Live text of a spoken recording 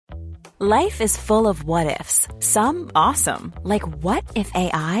Life is full of what-ifs. Some awesome, like what if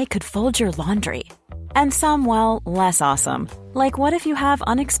AI could fold your laundry? And some, well, less awesome, like what if you have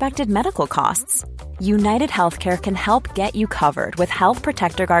unexpected medical costs? United Healthcare can help get you covered with Health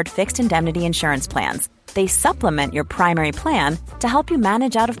Protector Guard fixed indemnity insurance plans. They supplement your primary plan to help you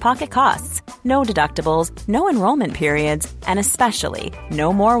manage out-of-pocket costs. No deductibles, no enrollment periods, and especially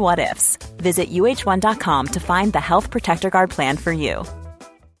no more what-ifs. Visit uh1.com to find the Health Protector Guard plan for you.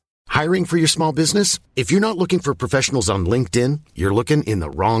 Hiring for your small business? If you're not looking for professionals on LinkedIn, you're looking in the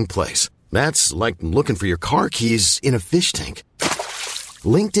wrong place. That's like looking for your car keys in a fish tank.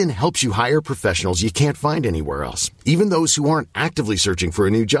 LinkedIn helps you hire professionals you can't find anywhere else, even those who aren't actively searching for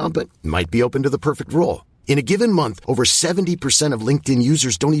a new job but might be open to the perfect role. In a given month, over 70% of LinkedIn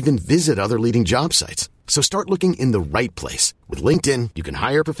users don't even visit other leading job sites. So start looking in the right place. With LinkedIn, you can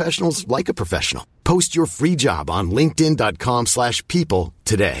hire professionals like a professional. Post your free job on linkedin.com/people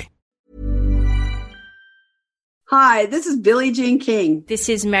today. Hi, this is Billie Jean King. This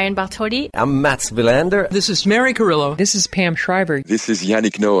is Marion Bartoli. I'm Mats Wilander. This is Mary Carrillo. This is Pam Shriver. This is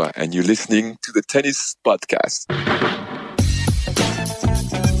Yannick Noah, and you're listening to the Tennis Podcast.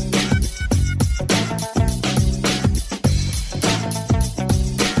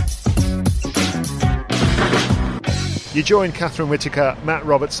 You join Catherine Whitaker, Matt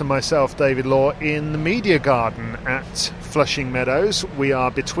Roberts and myself, David Law, in the Media Garden at Flushing Meadows. We are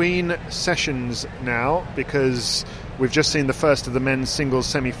between sessions now because we've just seen the first of the men's singles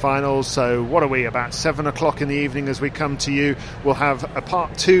semi-finals. So what are we, about 7 o'clock in the evening as we come to you? We'll have a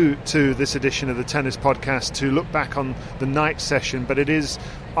part 2 to this edition of the Tennis Podcast to look back on the night session. But it is,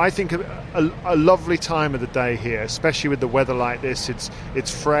 I think, a lovely time of the day here, especially with the weather like this.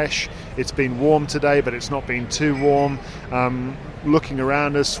 It's fresh. It's been warm today, but it's not been too warm. Looking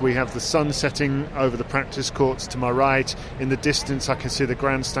around us, we have the sun setting over the practice courts to my right. In the distance, I can see the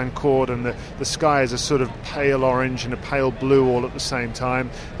grandstand court, and the sky is a sort of pale orange and a pale blue all at the same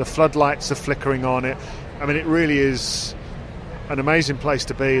time. The floodlights are flickering on it. I mean, it really is an amazing place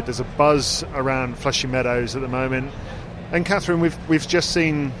to be. There's a buzz around Flushing Meadows at the moment. And Catherine, we've just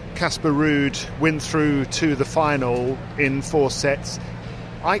seen Casper Ruud win through to the final in 4 sets.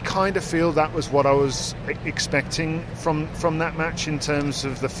 I kind of feel that was what I was expecting from that match in terms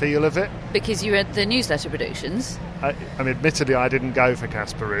of the feel of it. Because you read the newsletter predictions. I mean, admittedly, I didn't go for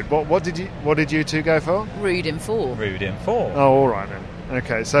Casper Ruud. What did you two go for? Ruud in 4. Ruud in 4. Oh, all right then.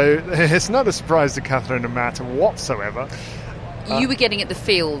 Okay, so it's not a surprise to Catherine and Matt whatsoever. You were getting at the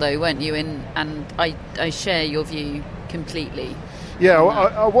feel, though, weren't you? And I share your view completely. Yeah,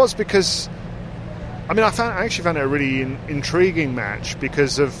 I was, because I mean, I actually found it a really intriguing match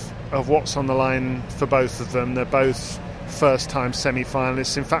because of what's on the line for both of them. They're both first-time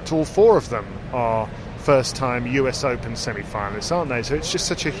semi-finalists. In fact, all 4 of them are first-time US Open semi-finalists, aren't they? So it's just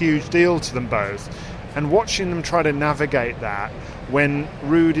such a huge deal to them both. And watching them try to navigate that when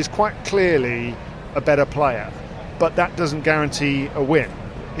Ruud is quite clearly a better player, but that doesn't guarantee a win.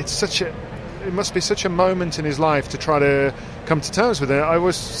 It must be such a moment in his life to try to come to terms with it. I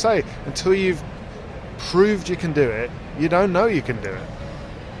always say, until you've proved you can do it, you don't know you can do it.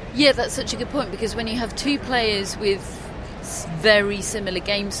 Yeah, that's such a good point, because when you have 2 players with very similar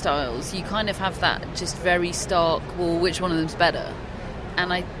game styles, you kind of have that just very stark, well, which one of them's better?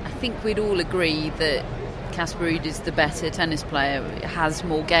 And I think we'd all agree that Casper Ruud is the better tennis player, has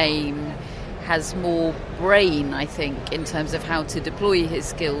more game, has more brain, I think, in terms of how to deploy his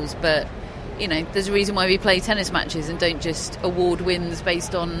skills. But, you know, there's a reason why we play tennis matches and don't just award wins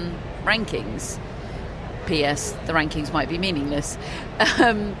based on rankings. P.S. the rankings might be meaningless.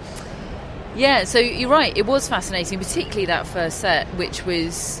 Yeah, so you're right, it was fascinating, particularly that first set, which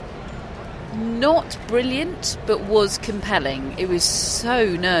was not brilliant but was compelling. It was so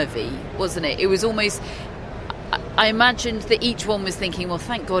nervy, wasn't it? It was almost, I imagined that each one was thinking, well,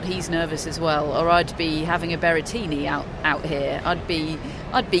 thank God he's nervous as well, or I'd be having a Berrettini out here. I'd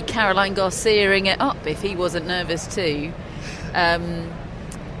be Caroline Garcia-ing it up if he wasn't nervous too.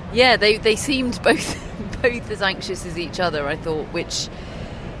 Yeah, they seemed both as anxious as each other, I thought, which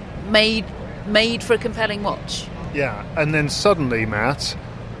made for a compelling watch. Yeah, and then suddenly, Matt,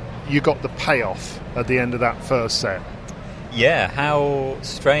 you got the payoff at the end of that first set. Yeah, how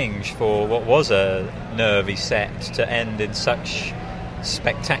strange for what was a nervy set to end in such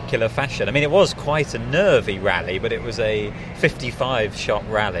spectacular fashion. I mean, it was quite a nervy rally, but it was a 55-shot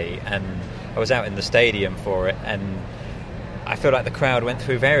rally, and I was out in the stadium for it, and I feel like the crowd went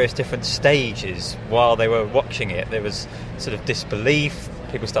through various different stages while they were watching it. There was sort of disbelief,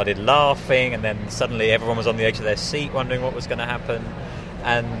 people started laughing, and then suddenly everyone was on the edge of their seat wondering what was going to happen.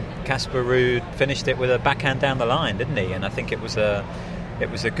 And Casper Ruud finished it with a backhand down the line, didn't he? And I think it was a it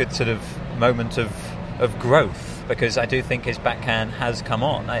was a good sort of moment of growth, because I do think his backhand has come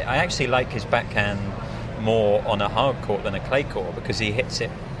on. I actually like his backhand more on a hard court than a clay court, because he hits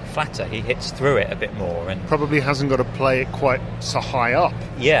it flatter, he hits through it a bit more, and probably hasn't got to play it quite so high up.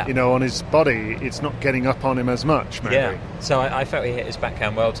 Yeah, on his body, it's not getting up on him as much. Maybe. Yeah, so I felt he hit his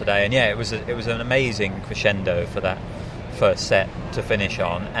backhand well today, and it was an amazing crescendo for that first set to finish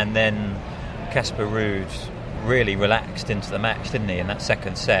on, and then Casper Ruud really relaxed into the match, didn't he? In that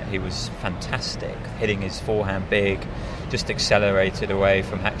second set, he was fantastic, hitting his forehand big, just accelerated away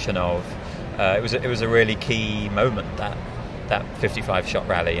from Khachanov. It was a really key moment, that 55-shot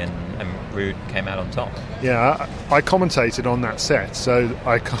rally, and Ruud came out on top. Yeah, I commentated on that set, so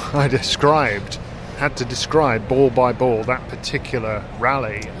I had to describe ball by ball that particular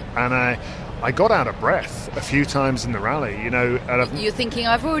rally, and I got out of breath a few times in the rally. You're thinking,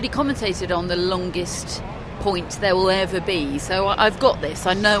 I've already commentated on the longest point there will ever be, so I've got this.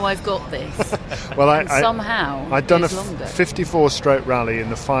 I know I've got this. Well, I'd done a 54-stroke rally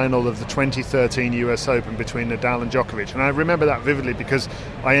in the final of the 2013 US Open between Nadal and Djokovic, and I remember that vividly because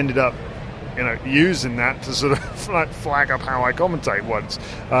I ended up using that to sort of flag up how I commentate once,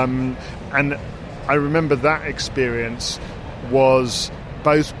 and I remember that experience was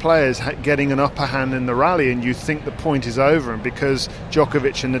both players getting an upper hand in the rally, and you think the point is over, and because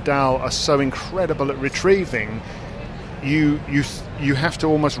Djokovic and Nadal are so incredible at retrieving, you have to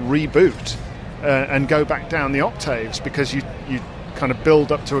almost reboot and go back down the octaves, because you kind of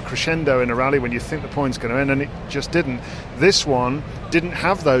build up to a crescendo in a rally when you think the point's going to end, and it just didn't. This one didn't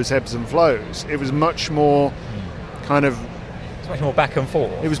have those ebbs and flows. It was much more kind of... It's much more back and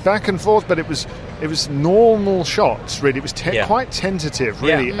forth. It was back and forth, but it was normal shots, really. It was quite tentative,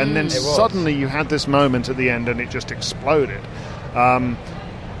 really. Yeah. And then suddenly you had this moment at the end, and it just exploded. And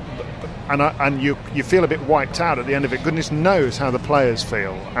you feel a bit wiped out at the end of it. Goodness knows how the players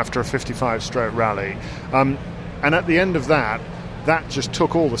feel after a 55-stroke rally. And at the end of that just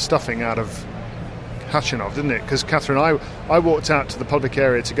took all the stuffing out of Khachanov, didn't it? Because Catherine, I walked out to the public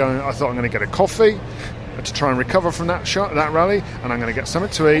area to go, and I thought I'm going to get a coffee to try and recover from that rally, and I'm going to get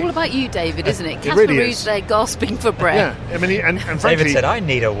something to eat. All about you, David, isn't it? Casper really Ruud's there gasping for breath. Yeah, I mean, and frankly, David said, I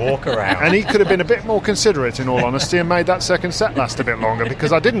need a walk around. And he could have been a bit more considerate, in all honesty, and made that second set last a bit longer,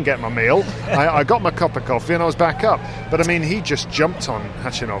 because I didn't get my meal. I got my cup of coffee and I was back up. But I mean, he just jumped on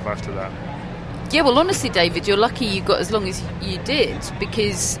Khachanov after that. Yeah, well, honestly, David, you're lucky you got as long as you did,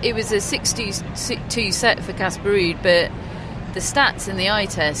 because it was a 6-2 set for Casper Ruud, but the stats in the eye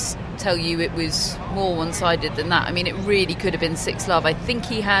test tell you it was more one-sided than that. I mean, it really could have been 6-love. I think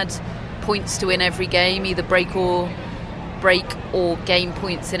he had points to win every game, either break or game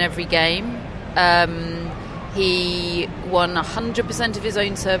points in every game. He won 100% of his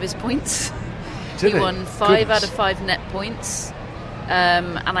own service points. He won 5 out of 5 net points,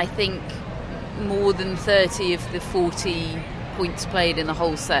 and I think more than 30 of the 40 points played in the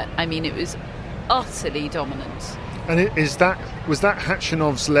whole set. I mean, it was utterly dominant. And was that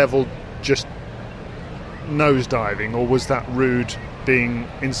Khachanov's level just nosediving, or was that Ruud being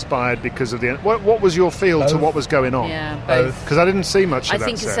inspired because of the... What was your feel to what was going on? Yeah, both. Because I didn't see much of that set. I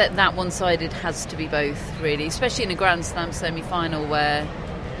think set. a set that one-sided has to be both, really, especially in a Grand Slam semi-final where,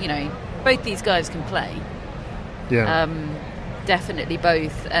 both these guys can play. Yeah. Definitely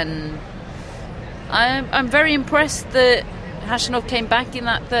both. And I'm very impressed that Khachanov came back in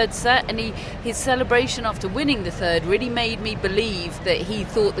that third set, and his celebration after winning the third really made me believe that he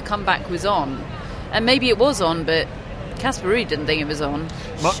thought the comeback was on. And maybe it was on, but Casper Ruud didn't think it was on.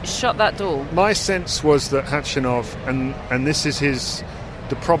 Shut that door. My sense was that Khachanov, and this is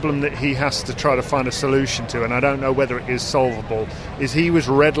the problem that he has to try to find a solution to, and I don't know whether it is solvable, is he was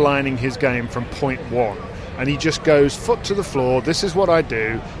redlining his game from point one. And he just goes foot to the floor, this is what I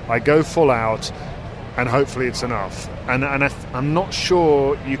do, I go full out, and hopefully it's enough. And I'm not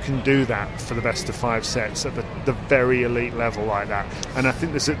sure you can do that for the best of 5 sets at the very elite level like that. And I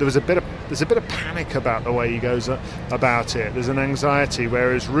think there's a bit of panic about the way he goes about it. There's an anxiety,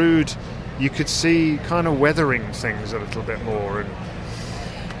 whereas Ruud, you could see kind of weathering things a little bit more. And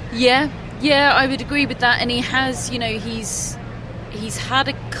yeah, I would agree with that. And he has, he's had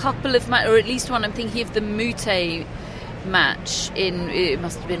a couple of or at least one. I'm thinking of the Mute match it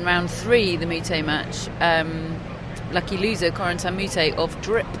must have been round 3, the Mute match. Lucky loser, Corentin Moutet of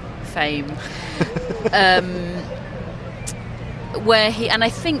Drip fame. Where and I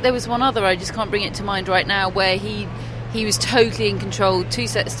think there was one other, I just can't bring it to mind right now, where he was totally in control, 2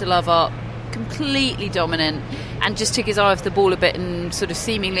 sets to love up, completely dominant, and just took his eye off the ball a bit and sort of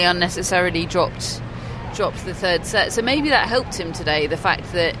seemingly unnecessarily dropped the third set. So maybe that helped him today, the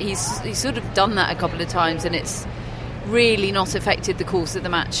fact that he's sort of done that a couple of times, and it's really not affected the course of the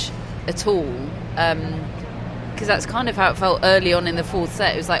match at all. Because that's kind of how it felt early on in the fourth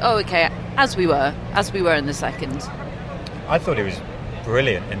set. It was like, oh, okay, as we were in the second. I thought he was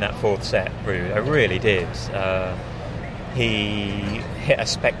brilliant in that fourth set, Ruud. I really did. He hit a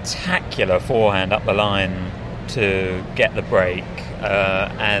spectacular forehand up the line to get the break.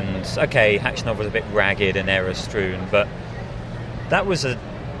 And, okay, Khachanov was a bit ragged and error-strewn, but that was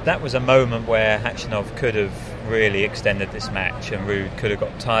a moment where Khachanov could have really extended this match, and Ruud could have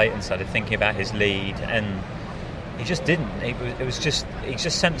got tight and started thinking about his lead, and he just didn't. He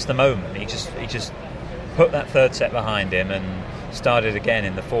just sensed the moment. He just put that third set behind him and started again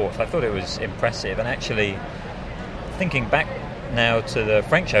in the fourth. I thought it was impressive, and actually thinking back now to the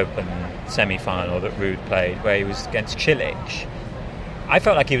French Open semi-final that Ruud played, where he was against Cilic, I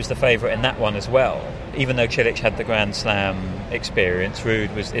felt like he was the favourite in that one as well. Even though Cilic had the Grand Slam experience,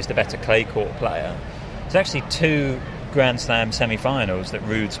 Ruud is the better clay court player. There's actually 2 Grand Slam semi-finals that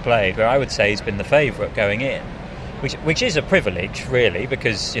Ruud's played where I would say he's been the favourite going in, which is a privilege, really,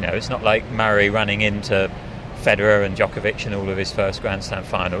 because, you know, it's not like Murray running into Federer and Djokovic in all of his first Grand Slam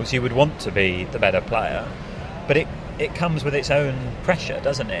finals. You would want to be the better player, but it comes with its own pressure,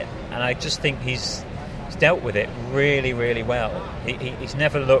 doesn't it? And I just think he's dealt with it really, really well. He's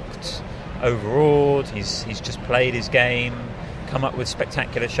never looked overawed. He's just played his game, come up with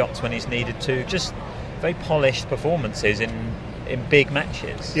spectacular shots when he's needed to. Just very polished performances in big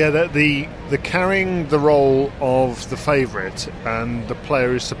matches. Yeah, the carrying the role of the favourite and the player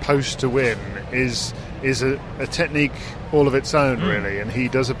who's supposed to win is a technique all of its own, really, and he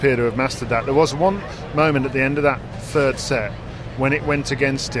does appear to have mastered that. There was one moment at the end of that third set when it went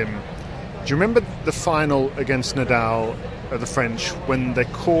against him. Do you remember the final against Nadal at the French, when they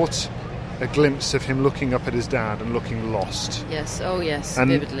caught a glimpse of him looking up at his dad and looking lost? Yes, and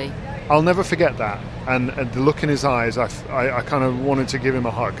vividly. I'll never forget that, and the look in his eyes. I kind of wanted to give him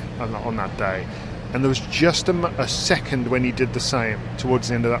a hug on that day, and there was just a second when he did the same towards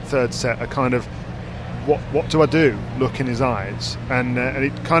the end of that third set, a kind of what do I do look in his eyes, and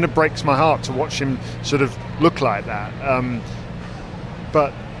it kind of breaks my heart to watch him sort of look like that,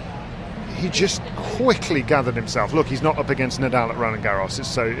 but he just quickly gathered himself. Look, he's not up against Nadal at Roland Garros,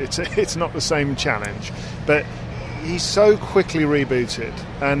 it's not the same challenge, but he's so quickly rebooted,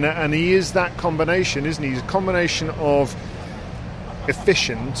 and he is that combination, isn't he? He's a combination of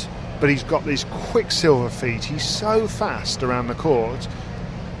efficient, but he's got these quick silver feet. He's so fast around the court,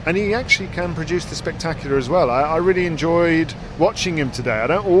 and he actually can produce the spectacular as well. I really enjoyed watching him today. I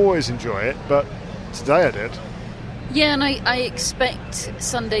don't always enjoy it, but today I did. Yeah, and I expect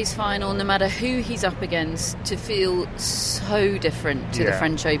Sunday's final, no matter who he's up against, to feel so different to the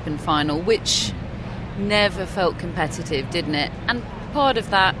French Open final, which never felt competitive, didn't it? And part of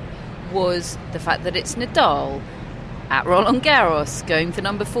that was the fact that it's Nadal at Roland Garros going for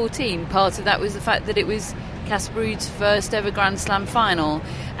number 14. Part of that was the fact that it was Casper Ruud's first ever Grand Slam final,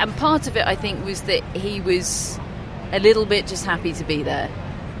 and part of it, I think, was that he was a little bit just happy to be there,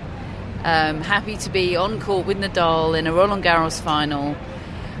 happy to be on court with Nadal in a Roland Garros final.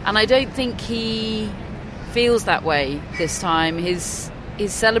 And I don't think he feels that way this time. His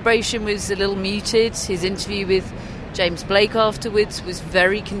celebration was a little muted. His interview with James Blake afterwards was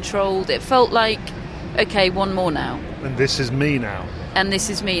very controlled. It felt like, okay, one more now. And this is me now.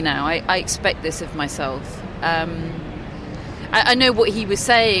 I expect this of myself. I know what he was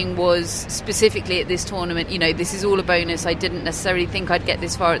saying was specifically at this tournament, you know, this is all a bonus. I didn't necessarily think I'd get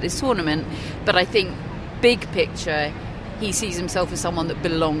this far at this tournament, but I think big picture, he sees himself as someone that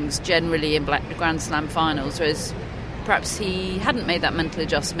belongs generally in Grand Slam finals, whereas perhaps he hadn't made that mental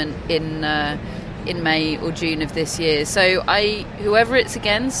adjustment in May or June of this year. So whoever it's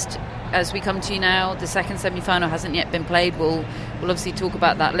against, as we come to now, the second semi-final hasn't yet been played. We'll obviously talk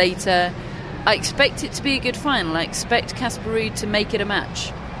about that later. I expect it to be a good final. I expect Casper Ruud to make it a match.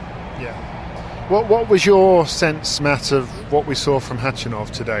 Yeah. What was your sense, Matt, of what we saw from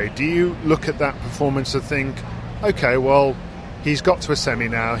Khachanov today? Do you look at that performance and think, okay, well, he's got to a semi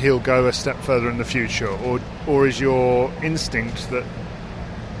now, he'll go a step further in the future, or is your instinct that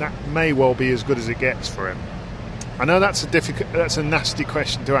may well be as good as it gets for him? I know that's a nasty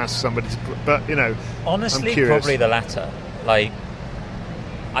question to ask somebody, but you know, honestly, probably the latter. Like,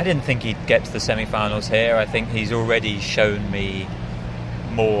 I didn't think he'd get to the semi-finals here. I think he's already shown me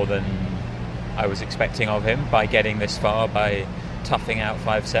more than I was expecting of him by getting this far, by toughing out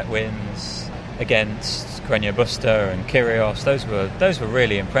 5-set wins against Carreño Busta and Kyrgios. Those were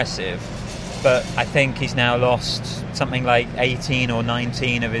really impressive. But I think he's now lost something like 18 or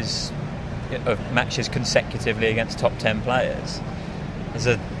 19 of his matches consecutively against top 10 players.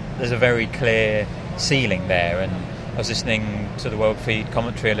 There's a very clear ceiling there, and was listening to the World Feed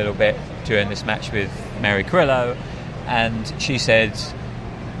commentary a little bit during this match with Mary Carrillo, and she said,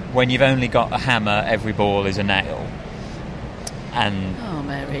 when you've only got a hammer, every ball is a nail. And oh,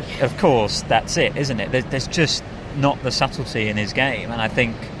 Mary. Of course, that's it, isn't it? There's just not the subtlety in his game, and I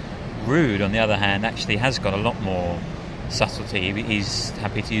think Ruud, on the other hand, actually has got a lot more subtlety. He's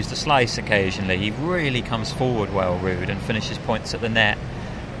happy to use the slice occasionally. He really comes forward well, Ruud, and finishes points at the net.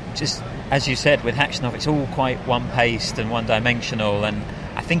 Just as you said, with Khachanov, it's all quite one-paced and one-dimensional, and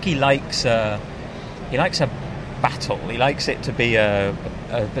I think he likes a battle. He likes it to be a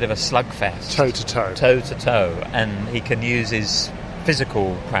bit of a slugfest, toe-to-toe, and he can use his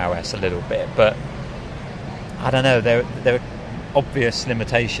physical prowess a little bit, but I don't know, there are obvious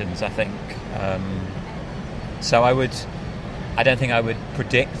limitations, I think. So I don't think I would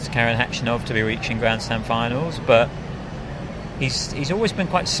predict Karen Khachanov to be reaching Grand Slam finals, but he's always been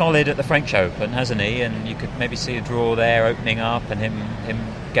quite solid at the French Open, hasn't he? And you could maybe see a draw there opening up and him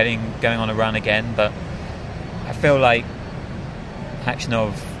going on a run again. But I feel like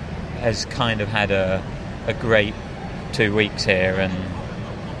Khachanov has kind of had a great 2 weeks here, and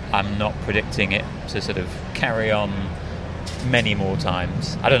I'm not predicting it to sort of carry on many more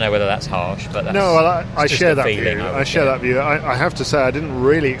times. I don't know whether that's harsh, but that's I share that feeling. View. I share that view. I have to say, I didn't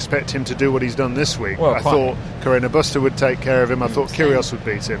really expect him to do what he's done this week. Well, I thought Carreño Busta would take care of him. I thought Kyrgios would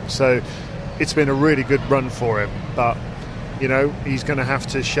beat him. So it's been a really good run for him. But, you know, he's going to have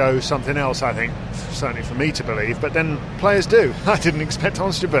to show something else, I think, certainly for me to believe. But then players do. I didn't expect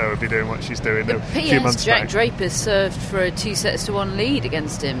Ons Jabeur would be doing what she's doing a few months Jack back. Draper served for a 2-1 lead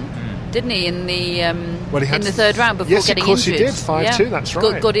against him. Didn't he, in the in the third round before getting injured? Yes, of course he did. 5-2, that's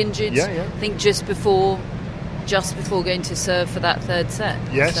right. Got injured, yeah. I think, just before going to serve for that third set.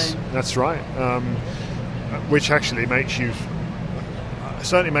 Yes, that's right. Which actually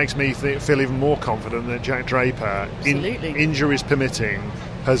certainly makes me feel even more confident that Jack Draper, injuries permitting,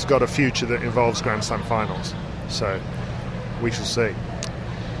 has got a future that involves Grand Slam finals. So we shall see.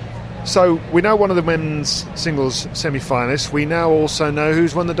 So we know one of the men's singles semi-finalists. We now also know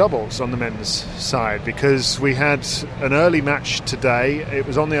who's won the doubles on the men's side, because we had an early match today. It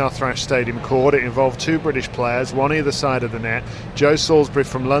was on the Arthur Ashe Stadium court. It involved two British players, one either side of the net. Joe Salisbury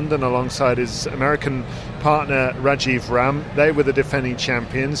from London alongside his American partner Rajiv Ram. They were the defending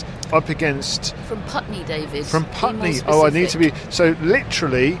champions up against... From Putney, David. From Putney. Oh, I need to be... So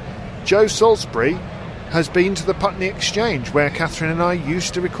literally, Joe Salisbury has been to the Putney Exchange, where Catherine and I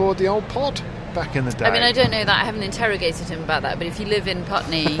used to record the old pod back in the day. I mean, I don't know that. I haven't interrogated him about that, but if you live in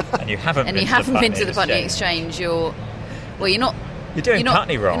Putney and you haven't been to the Putney Exchange, you're not doing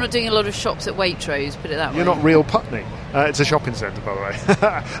Putney wrong. You're not doing a lot of shops at Waitrose, put it that way. You're not real Putney. It's a shopping centre, by the way.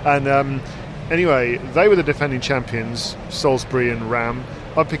 And anyway, they were the defending champions, Salisbury and Ram,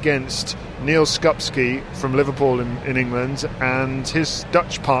 up against Neil Skupski from Liverpool in England and his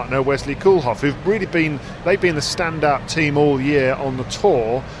Dutch partner Wesley Koolhof, who've really been the standout team all year on the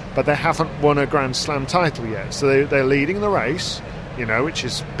tour, but they haven't won a Grand Slam title yet. So they're leading the race, you know, which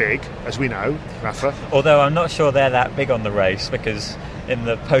is big, as we know, Rafa. Although I'm not sure they're that big on the race, because in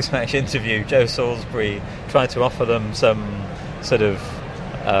the post-match interview, Joe Salisbury tried to offer them some sort of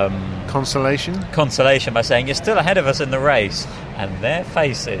consolation by saying, you're still ahead of us in the race, and their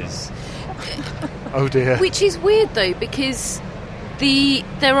faces... Oh dear. Which is weird though, because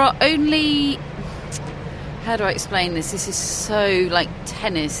there are only... How do I explain this? This is so like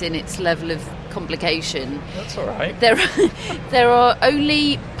tennis in its level of complication. That's all right. There are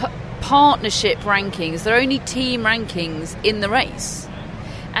only partnership rankings. There are only team rankings in the race.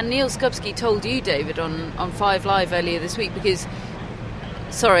 And Neil Skupski told you, David, on 5 Live earlier this week, because...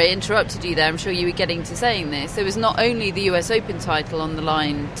 Sorry, I interrupted you there. I'm sure you were getting to saying this. There was not only the US Open title on the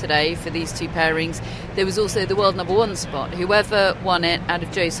line today for these two pairings, there was also the world number one spot. Whoever won it out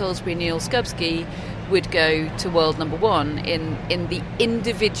of Joe Salisbury and Neil Skupski would go to world number one in the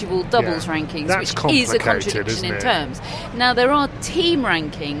individual doubles rankings, which is a contradiction in terms. Now, there are team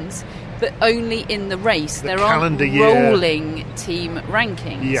rankings, but only in the race. There aren't rolling team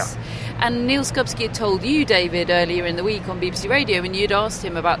rankings. Yeah. And Neil Skupski had told you, David, earlier in the week on BBC Radio, when you'd asked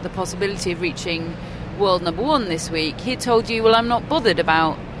him about the possibility of reaching world number one this week, he told you, well, I'm not bothered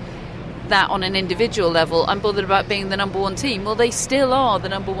about that on an individual level. I'm bothered about being the number one team. Well, they still are the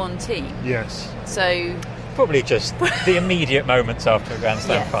number one team. Yes. So... Probably just the immediate moments after a Grand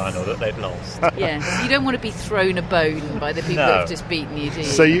Slam final that they'd lost. Yes, you don't want to be thrown a bone by the people that have just beaten you, do you?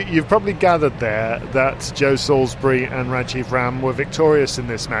 So you've probably gathered there that Joe Salisbury and Rajiv Ram were victorious in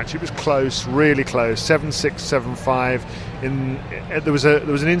this match. It was close, really close, 7-6, 7-5. There was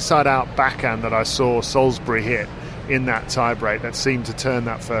an inside-out backhand that I saw Salisbury hit in that tie-break that seemed to turn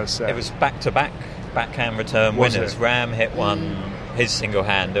that first set. It was back-to-back backhand return Was winners. it? Ram hit one, his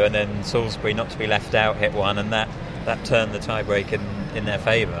single-hander, and then Salisbury, not to be left out, hit one, and that turned the tie-break in their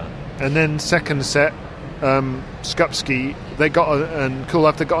favour. And then second set, Skupski, and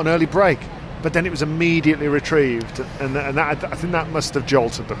Koolhof, they got an early break, but then it was immediately retrieved, and that, I think that must have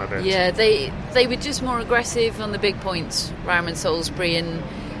jolted them a bit. Yeah, they were just more aggressive on the big points, Ram and Salisbury, and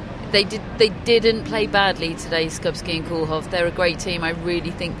they didn't play badly today, Skupski and Koolhof. They're a great team. I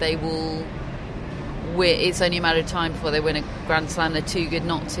really think they will win. It's only a matter of time before they win a Grand Slam. They're too good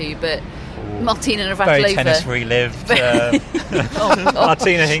not to, but Martina Navratilova. Very tennis relived.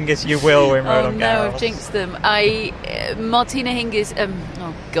 Martina Hingis, you will win Roland Garros. Oh no, I've jinxed them. Martina Hingis.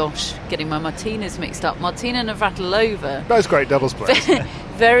 Getting my Martinas mixed up. Martina Navratilova. Those great doubles players.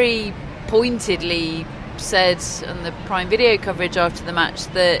 Very pointedly said on the Prime Video coverage after the match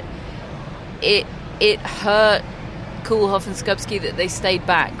that it hurt Koolhof and Skupski that they stayed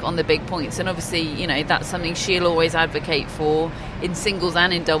back on the big points, and obviously, that's something she'll always advocate for in singles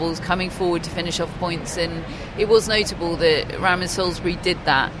and in doubles, coming forward to finish off points. And it was notable that Ram and Salisbury did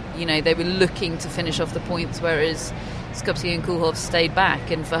that. They were looking to finish off the points, whereas Skupski and Koolhof stayed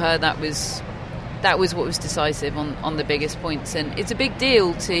back, and for her that was what was decisive on the biggest points. And it's a big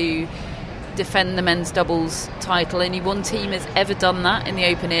deal to defend the men's doubles title. Only one team has ever done that in the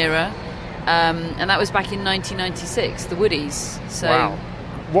Open era. And that was back in 1996, the Woodies. So, wow,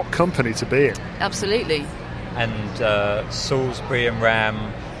 what company to be in. Absolutely. And Salisbury and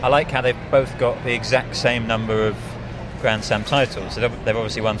Ram, I like how they've both got the exact same number of Grand Slam titles. So they've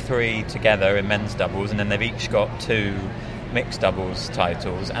obviously won 3 together in men's doubles, and then they've each got 2 mixed doubles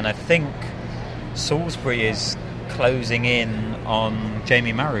titles. And I think Salisbury is closing in on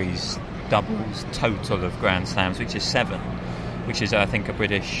Jamie Murray's doubles total of Grand Slams, which is 7, which is, I think, a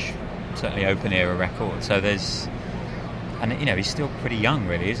British, certainly Open era record. So he's still pretty young,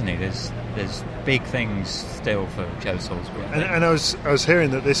 really, isn't he? There's big things still for Joe Salisbury. And I was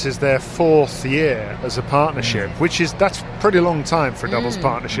hearing that this is their 4th year as a partnership, that's pretty long time for a doubles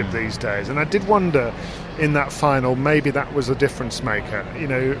partnership these days. And I did wonder in that final, maybe that was a difference maker.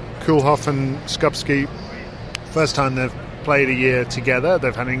 Koolhof and Skupski, first time they've played a year together.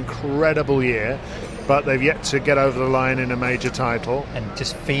 They've had an incredible year, but they've yet to get over the line in a major title. And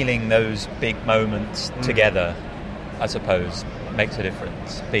just feeling those big moments together, I suppose, makes a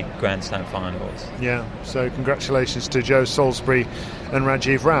difference. Big Grand Slam finals. Yeah, so congratulations to Joe Salisbury and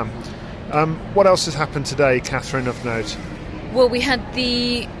Rajiv Ram. What else has happened today, Catherine, of note? Well, we had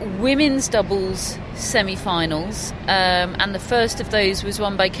the women's doubles semi-finals, and the first of those was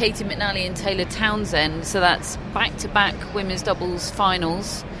won by Katie McNally and Taylor Townsend. So that's back-to-back women's doubles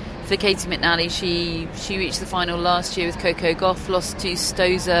finals for Katie McNally. She reached the final last year with Coco Gauff, lost to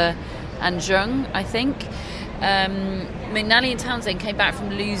Stosur and Jung, I think. McNally and Townsend came back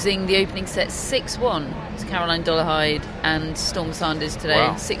from losing the opening set 6-1 to Caroline Dollarhide and Storm Sanders today.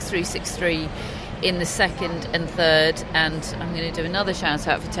 Wow. 6-3, 6-3 in the second and third. And I'm going to do another shout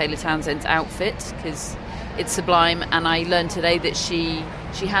out for Taylor Townsend's outfit, because it's sublime, and I learned today that she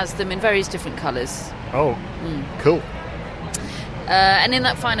has them in various different colours. Oh, cool. And in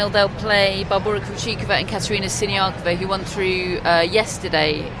that final they'll play Barbora Krejcikova and Katerina Siniakova, who won through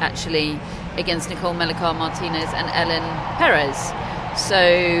yesterday actually against Nicole Melichar Martinez and Ellen Perez.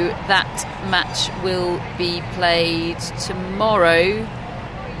 So that match will be played tomorrow.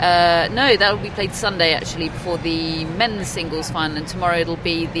 No, that will be played Sunday actually, before the men's singles final, and tomorrow it'll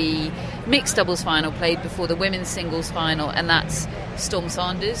be the mixed doubles final played before the women's singles final, and that's Storm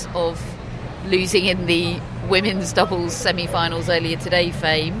Sanders of losing in the women's doubles semi-finals earlier today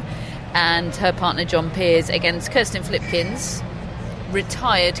fame, and her partner John Peers against Kirsten Flipkins,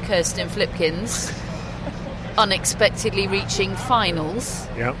 retired Kirsten Flipkins, unexpectedly reaching finals.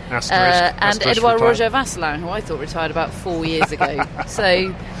 Yeah, and Edouard Roger Vasselin, who I thought retired about 4 years ago.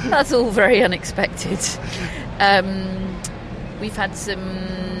 So that's all very unexpected. We've had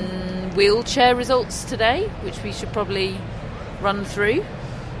some wheelchair results today, which we should probably run through.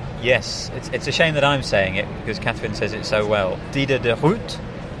 Yes, it's a shame that I'm saying it, because Catherine says it so well. Dida de Roet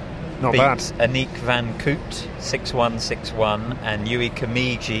Not beat bad. Aniek van Koot 6-1, 6-1, and Yui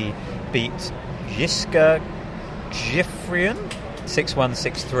Kamiji beat Jiska Gifrian 6-1,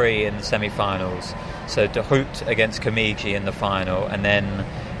 6-3 in the semi-finals. So de Roet against Kamiji in the final, and then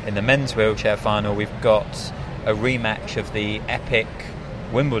in the men's wheelchair final we've got a rematch of the epic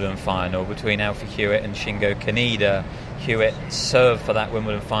Wimbledon final between Alfie Hewitt and Shingo Kaneda. Hewitt served for that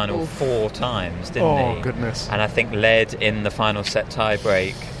Wimbledon final 4 times, didn't he? Oh, goodness. And I think led in the final set tie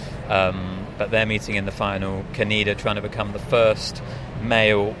break. But but they're meeting in the final. Kaneda trying to become the first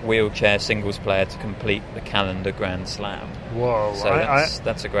male wheelchair singles player to complete the calendar Grand Slam. Whoa. So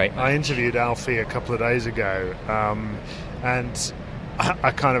that's a great match. I interviewed Alfie a couple of days ago, and I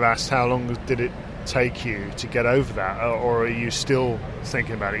kind of asked how long did it take you to get over that, or are you still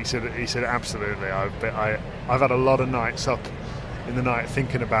thinking about it? He said absolutely. I've had a lot of nights up in the night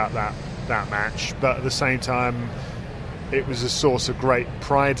thinking about that match, but at the same time it was a source of great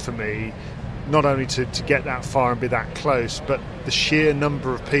pride for me, not only to get that far and be that close, but the sheer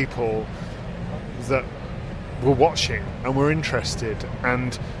number of people that were watching and were interested,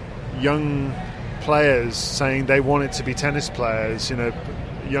 and young players saying they wanted to be tennis players,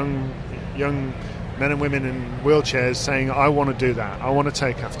 young men and women in wheelchairs saying, I want to do that, I want to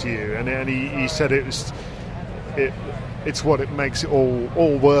take after you. And he said it's what it makes it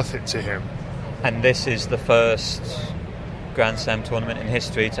all worth it to him. And this is the first Grand Slam tournament in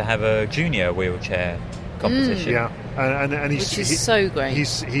history to have a junior wheelchair competition. Yeah, and which is so great. He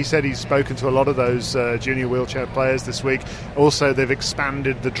said he's spoken to a lot of those junior wheelchair players this week. Also, they've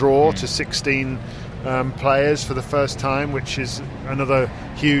expanded the draw to 16 players for the first time, which is another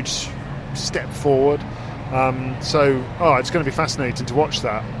huge step forward. So it's going to be fascinating to watch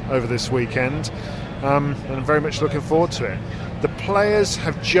that over this weekend, and I'm very much looking forward to it. The players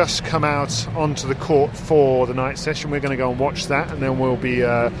have just come out onto the court for the night session. We're going to go and watch that, and then we'll be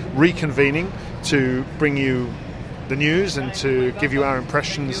reconvening to bring you the news and to give you our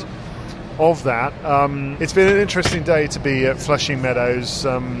impressions of that. It's been an interesting day to be at Flushing Meadows,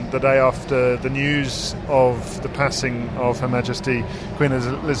 the day after the news of the passing of Her Majesty Queen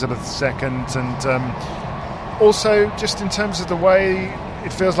Elizabeth II, and also just in terms of the way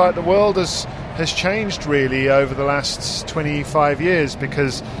it feels like the world has changed really over the last 25 years,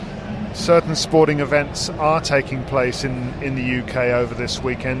 because certain sporting events are taking place in the UK over this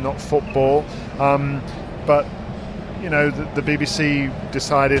weekend, not football, but the BBC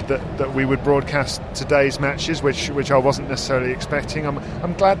decided that we would broadcast today's matches, which I wasn't necessarily expecting.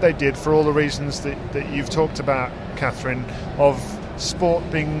 I'm glad they did, for all the reasons that you've talked about, Catherine, of sport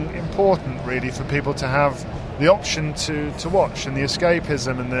being important really for people to have the option to watch, and the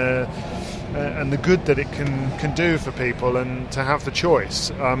escapism and the good that it can do for people, and to have the choice.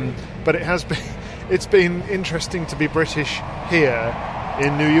 But it's been interesting to be British here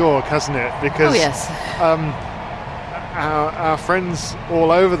in New York, hasn't it? Because yes. Our friends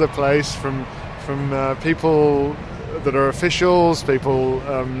all over the place, from people that are officials, people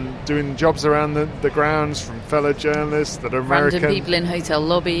doing jobs around the grounds, from fellow journalists that are American. Random people in hotel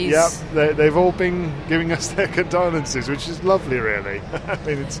lobbies. Yep, they've all been giving us their condolences, which is lovely, really. I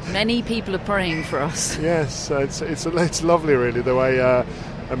mean, many people are praying for us. Yes, it's lovely, really, the way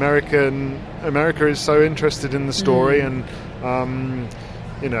America is so interested in the story and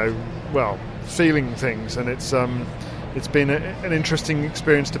feeling things, and it's been an interesting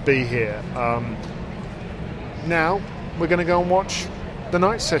experience to be here. Now we're going to go and watch the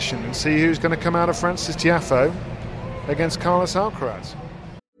night session and see who's going to come out of Frances Tiafoe against Carlos Alcaraz.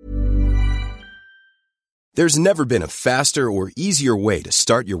 There's never been a faster or easier way to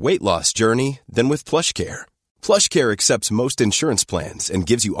start your weight loss journey than with PlushCare. PlushCare accepts most insurance plans and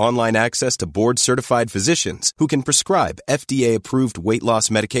gives you online access to board-certified physicians who can prescribe FDA-approved weight loss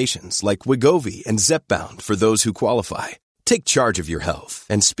medications like Wegovy and Zepbound for those who qualify. Take charge of your health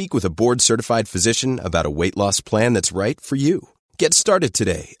and speak with a board-certified physician about a weight loss plan that's right for you. Get started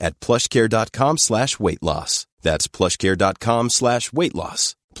today at plushcare.com/weight loss. That's plushcare.com/weight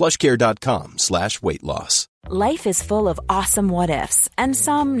loss. plushcare.com/weight loss. Life is full of awesome what-ifs, and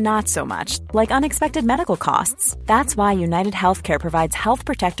some not so much, like unexpected medical costs. That's why United Healthcare provides Health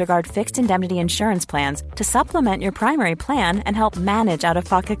Protector Guard fixed indemnity insurance plans to supplement your primary plan and help manage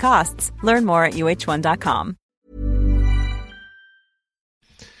out-of-pocket costs. Learn more at uh1.com.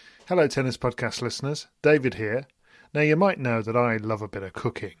 Hello, Tennis Podcast listeners. David here. Now, you might know that I love a bit of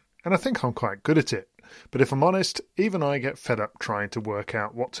cooking, and I think I'm quite good at it. But if I'm honest, even I get fed up trying to work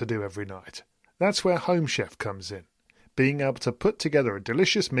out what to do every night. That's where Home Chef comes in. Being able to put together a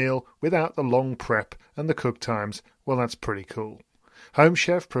delicious meal without the long prep and the cook times, well, that's pretty cool. Home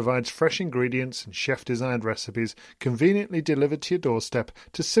Chef provides fresh ingredients and chef-designed recipes conveniently delivered to your doorstep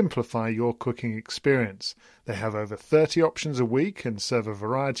to simplify your cooking experience. They have over 30 options a week and serve a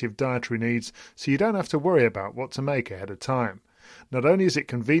variety of dietary needs, so you don't have to worry about what to make ahead of time. Not only is it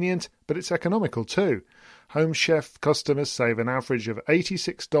convenient, but it's economical too. Home Chef customers save an average of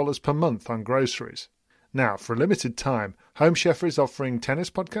 $86 per month on groceries. Now, for a limited time, Home Chef is offering Tennis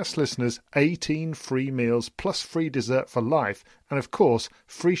Podcast listeners 18 free meals plus free dessert for life and, of course,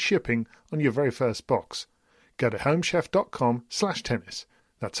 free shipping on your very first box. Go to homechef.com/tennis.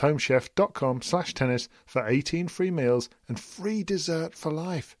 That's homechef.com/tennis for 18 free meals and free dessert for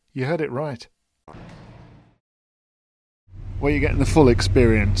life. You heard it right. Well, you're getting the full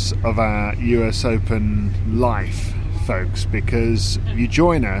experience of our US Open life, folks, because you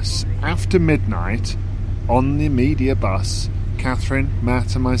join us after midnight on the media bus. Catherine,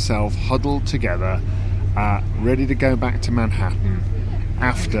 Matt and myself huddled together, ready to go back to Manhattan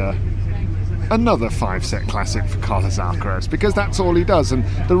after another 5-set classic for Carlos Alcaraz, because that's all he does. And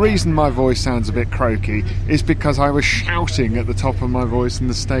the reason my voice sounds a bit croaky is because I was shouting at the top of my voice in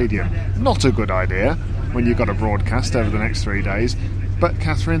the stadium. Not a good idea when you've got a broadcast over the next 3 days, but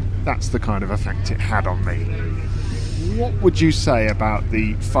Catherine, that's the kind of effect it had on me. What would you say about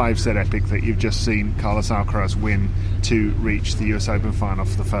the 5-set epic that you've just seen Carlos Alcaraz win to reach the US Open final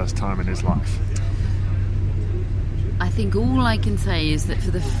for the first time in his life? I think all I can say is that for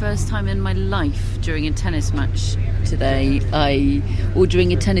the first time in my life during a tennis match today, or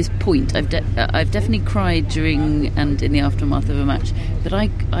during a tennis point, I've definitely cried during and in the aftermath of a match, but I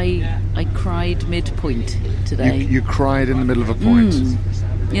cried mid-point today. You cried in the middle of a point?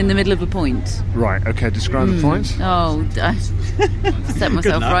 In the middle of a point. Right, okay, describe the point. Oh, I set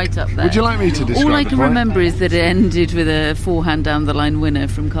myself right up there. Would you like me to describe the point? All I can remember is that it ended with a forehand down the line winner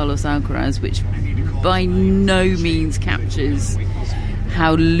from Carlos Alcaraz, which by no means captures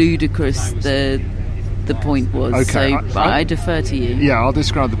how ludicrous the point was. Okay, so I defer to you. Yeah, I'll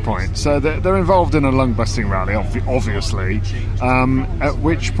describe the point. So they're involved in a lung-busting rally, obviously, at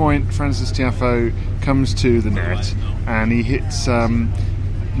which point Frances Tiafoe comes to the net and he hits...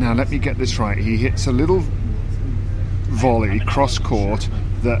 now, let me get this right. He hits a little volley cross-court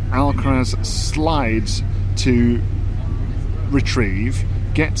that Alcaraz slides to retrieve,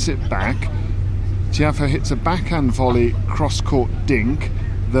 gets it back. Tiafoe hits a backhand volley cross-court dink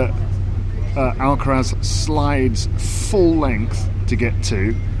that Alcaraz slides full length to get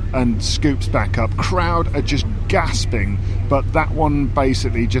to and scoops back up. Crowd are just gasping, but that one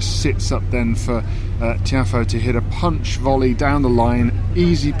basically just sits up then for Tiafoe to hit a punch volley down the line,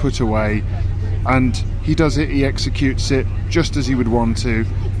 easy put away, and he does it, he executes it just as he would want to,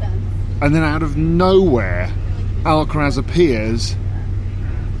 and then out of nowhere Alcaraz appears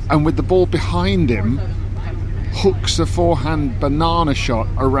and with the ball behind him hooks a forehand banana shot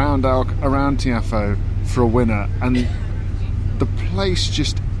around Tiafoe for a winner, and the place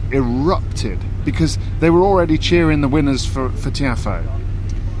just erupted because they were already cheering the winners for Tiafoe.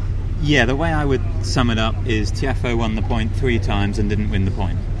 Yeah, the way I would sum it up is Tiafoe won the point 3 times and didn't win the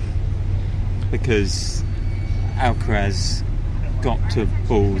point because Alcaraz got to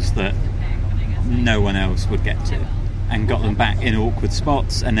balls that no one else would get to and got them back in awkward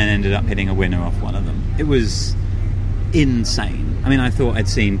spots and then ended up hitting a winner off one of them. It was insane. I mean, I thought I'd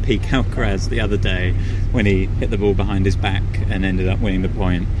seen peak Alcaraz the other day when he hit the ball behind his back and ended up winning the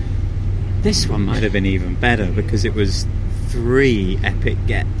point. This one might have been even better because it was 3 epic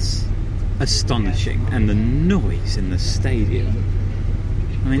gets. Astonishing. And the noise in the stadium.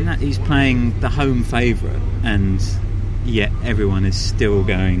 I mean, that he's playing the home favourite and yet everyone is still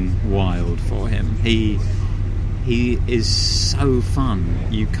going wild for him. He is so fun.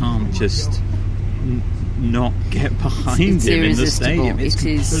 You can't just not get behind him in the stadium. It's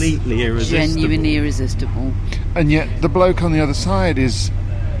completely irresistible. Genuinely irresistible. And yet the bloke on the other side is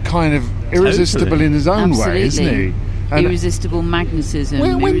kind of irresistible in his own way, isn't he? And irresistible magnetism.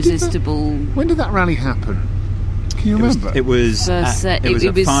 When did that rally happen? Can you remember? It was first set. It was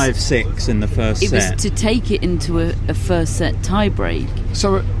a 5-6 in the first set. It was to take it into a first set tiebreak.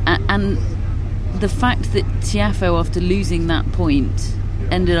 So, and the fact that Tiafoe, after losing that point,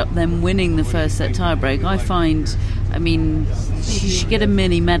 ended up then winning the first set tiebreak, I find, I mean, she should get a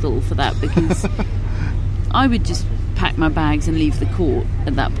mini medal for that, because I would just pack my bags and leave the court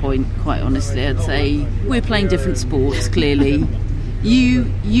at that point, quite honestly. I'd say, we're playing different sports, clearly.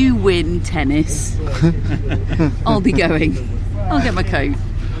 You win tennis. I'll be going. I'll get my coat.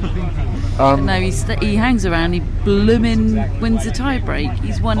 No, he hangs around, he bloomin' wins the tiebreak.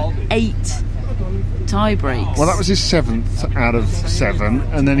 He's won 8 tiebreaks. Well, that was his 7th out of 7,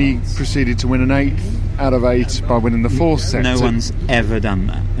 and then he proceeded to win an 8th out of 8 by winning the 4th set. No one's ever done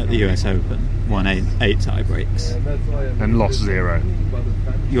that at the US Open. Won 8 tiebreaks and lost 0.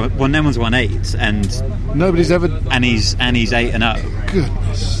 Well, no one's won 8, and nobody's ever. And he's 8-0.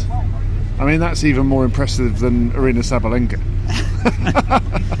 Goodness, I mean, that's even more impressive than Aryna Sabalenka.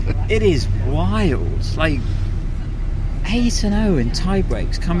 It is wild. Like 8-0 in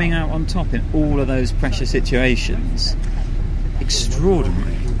tiebreaks, coming out on top in all of those pressure situations.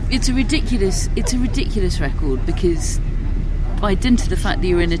 Extraordinary. It's a ridiculous record, because by dint of the fact that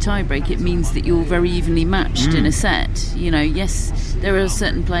you're in a tiebreak, it means that you're very evenly matched in a set. You know, yes, there are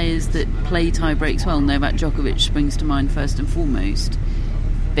certain players that play tiebreaks well. Novak Djokovic springs to mind first and foremost.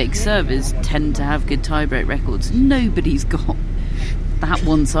 Big servers tend to have good tiebreak records. Nobody's got that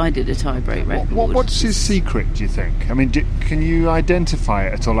one-sided a tiebreak record. What's his secret, do you think? I mean, can you identify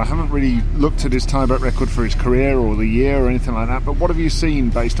it at all? I haven't really looked at his tiebreak record for his career or the year or anything like that, but what have you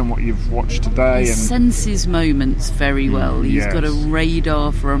seen based on what you've watched today? He senses moments very well. He's got a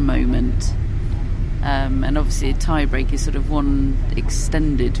radar for a moment. And obviously a tiebreak is sort of one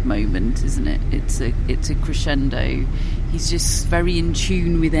extended moment, isn't it? It's a crescendo. He's just very in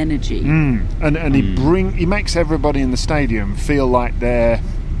tune with energy. And he makes everybody in the stadium feel like they're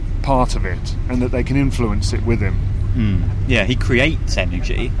part of it and that they can influence it with him. Yeah, he creates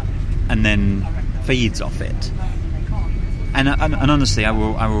energy and then feeds off it. And honestly, I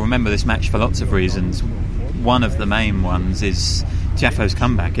will remember this match for lots of reasons. One of the main ones is Tiafoe's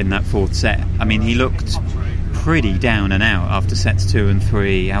comeback in that fourth set. I mean, he looked pretty down and out after sets 2 and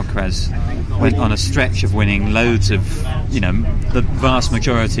 3. Alcaraz went on a stretch of winning loads of, the vast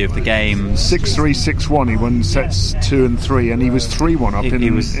majority of the games. 6-3, 6-1. He won sets 2 and 3, and he was 3-1 up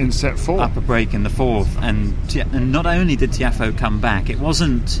in set 4. Up a break in the fourth, and not only did Tiafoe come back, it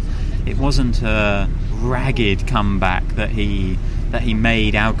wasn't a ragged comeback that he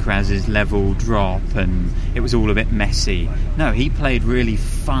made Alcaraz's level drop and it was all a bit messy. No, he played really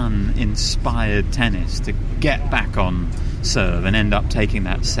fun, inspired tennis to get back on serve and end up taking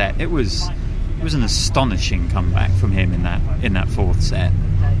that set. It was an astonishing comeback from him in that fourth set.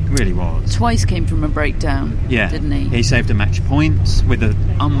 It really was. Twice came from a breakdown, didn't he? He saved a match point with an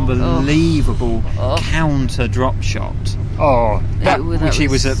unbelievable counter drop shot.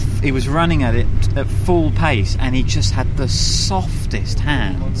 He was running at it at full pace, and he just had the softest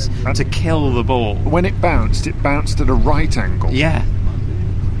hands to kill the ball. When it bounced at a right angle. Yeah.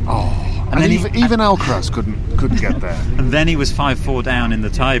 And then even Alcaraz couldn't get there. And then he was 5-4 down in the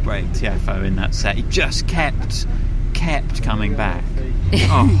tiebreak, Tiafoe, in that set. He just kept coming back.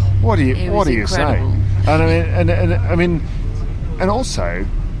 What do you say? And and also,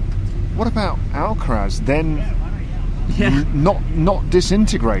 what about Alcaraz then? Yeah. Not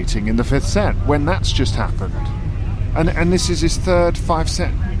disintegrating in the fifth set when that's just happened, and this is his third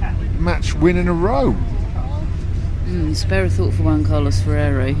 5-set match win in a row. Spare a thought for Juan Carlos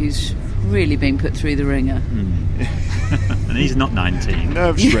Ferrero, who's really been put through the ringer. And he's not 19.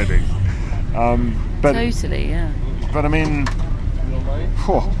 Nerve shredding. Totally, yeah. But I mean,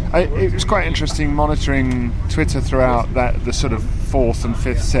 it was quite interesting monitoring Twitter throughout the sort of fourth and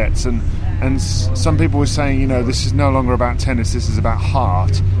fifth sets, and some people were saying, this is no longer about tennis, this is about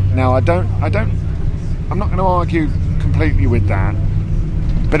heart. Now, I'm not going to argue completely with that,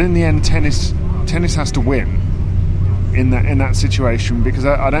 but in the end, tennis has to win in that situation, because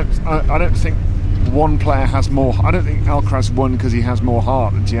I don't think one player has more. I don't think Alcaraz won because he has more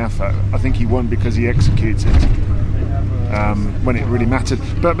heart than Tiafoe. I think he won because he executed when it really mattered.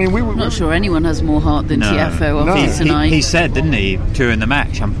 But I mean, we were not sure anyone has more heart than Tiafoe tonight. He said, didn't he, during the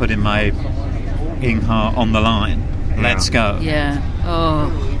match, I'm putting my heart on the line. Let's go. Yeah. Oh,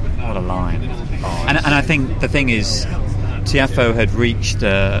 what a line. And I think the thing is, Tiafoe had reached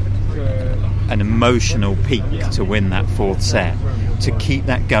an emotional peak to win that fourth set. To keep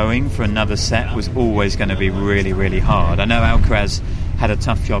that going for another set was always going to be really, really hard. I know Alcaraz had a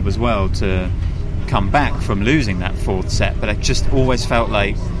tough job as well to come back from losing that fourth set, but I just always felt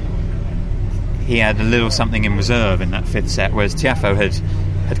like he had a little something in reserve in that fifth set, whereas Tiafoe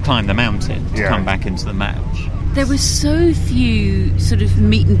had climbed the mountain to come back into the match. There were so few sort of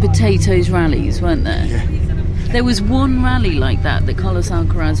meat and potatoes rallies, weren't there? Yeah. There was one rally like that Carlos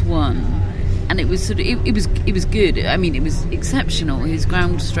Alcaraz won, and it was sort of it was good. I mean, it was exceptional. His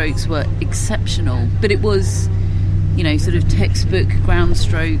ground strokes were exceptional, but it was, sort of textbook ground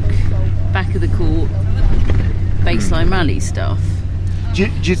stroke, back of the court, baseline rally stuff. Do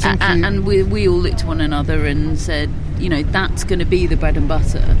you think? And we all looked at one another and said, that's going to be the bread and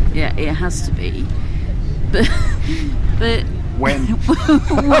butter. Yeah, it has to be. But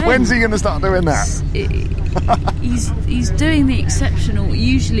when's he going to start doing that? He's doing the exceptional.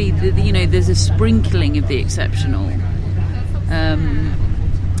 Usually, there's a sprinkling of the exceptional,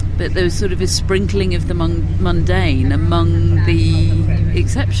 but there's sort of a sprinkling of the mundane among the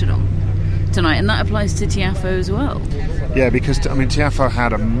exceptional tonight, and that applies to Tiafoe as well. Yeah, because Tiafoe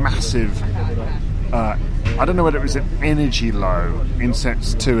had a massive. I don't know whether it was an energy low in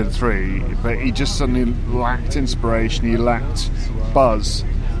sets 2 and 3, but he just suddenly lacked inspiration. He lacked buzz.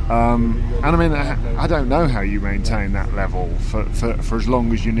 And I don't know how you maintain that level for as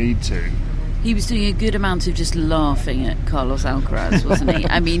long as you need to. He was doing a good amount of just laughing at Carlos Alcaraz, wasn't he?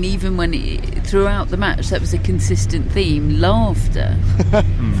 I mean, even throughout the match, that was a consistent theme: laughter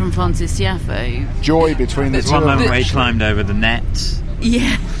from Frances Tiafoe. Joy between the two. One moment where he climbed over the net.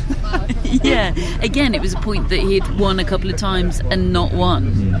 Yeah, yeah. Again, it was a point that he had won a couple of times and not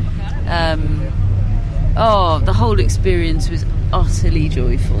won. The whole experience was utterly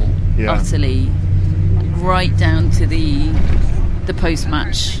joyful. Yeah. Utterly, right down to the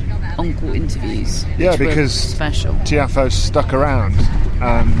post-match on-court interviews. Yeah, because special. Tiafoe stuck around,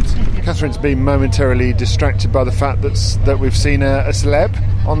 and Catherine's been momentarily distracted by the fact that we've seen a celeb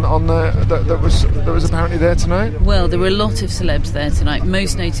that was apparently there tonight. Well, there were a lot of celebs there tonight,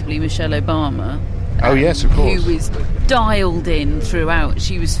 most notably Michelle Obama. Oh yes, of course. Who was dialed in throughout.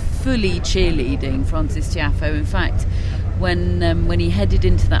 She was fully cheerleading Frances Tiafoe. In fact, when he headed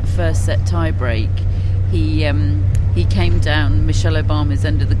into that first set tie-break, he came down Michelle Obama's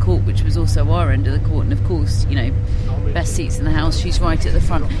end of the court, which was also our end of the court, and of course, best seats in the house, she's right at the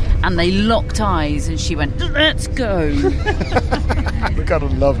front, and they locked eyes and she went, "Let's go." Gotta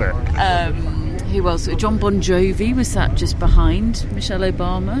love it. Who else? John Bon Jovi was sat just behind Michelle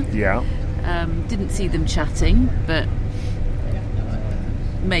Obama. Yeah. Didn't see them chatting, but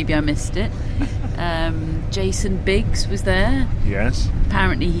maybe I missed it. Jason Biggs was there. Yes.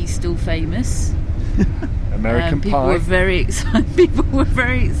 Apparently he's still famous. American people Pie. Were very excited. People were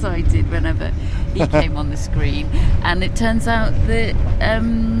very excited whenever he came on the screen, and it turns out that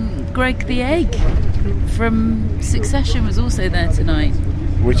Greg the Egg from Succession was also there tonight.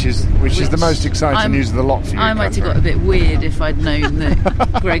 Which is the most exciting news of the lot for you. I might have got a bit weird if I'd known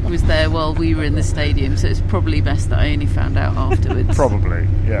that Greg was there while we were in the stadium, so it's probably best that I only found out afterwards. Probably,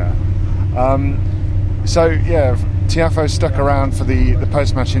 yeah. Tiafoe stuck around for the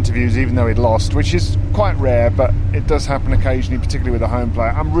post-match interviews even though he'd lost, which is quite rare, but it does happen occasionally, particularly with a home player.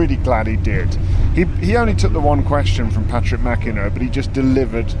 I'm really glad he did. He only took the one question from Patrick McEnroe, but he just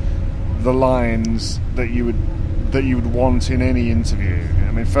delivered the lines that you would want in any interview.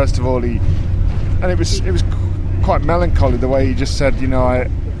 I mean, first of all, it was quite melancholy the way he just said,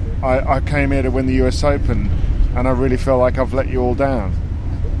 I came here to win the US Open, and I really feel like I've let you all down.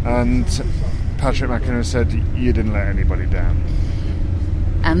 And Patrick McEnroe said, "You didn't let anybody down."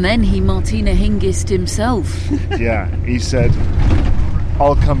 And then he Martina Hingist himself. Yeah, he said,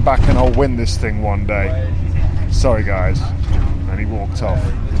 "I'll come back and I'll win this thing one day. Sorry, guys." And he walked off.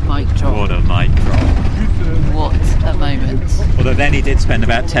 Mic drop. What a mic drop. What a moment. Although then he did spend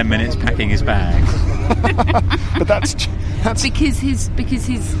about 10 minutes packing his bags. But that's because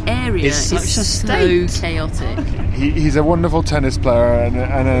his area is so chaotic. He's a wonderful tennis player and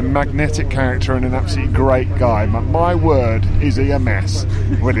a magnetic character and an absolutely great guy. My word, is he a mess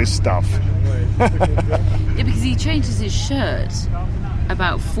with his stuff. Yeah, because he changes his shirt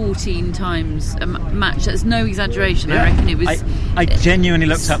about 14 times a match. That's no exaggeration. Yeah. I reckon it was. I genuinely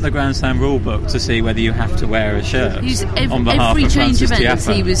looked up the Grand Slam rule book to see whether you have to wear a shirt. On behalf every of change Frances event,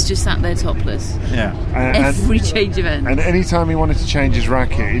 Tiafoe. he was just sat there topless. Yeah. Every change event. And any time he wanted to change his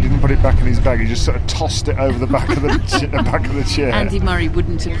racket, he didn't put it back in his bag. He just sort of tossed it over the back of the back of the chair. Andy Murray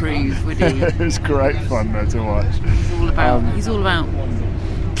wouldn't approve, would he? It was great fun though to watch. He's all about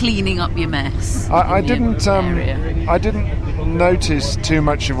cleaning up your mess. I didn't notice too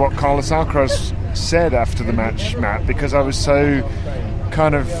much of what Carlos Alcaraz said after the match, Matt, because I was so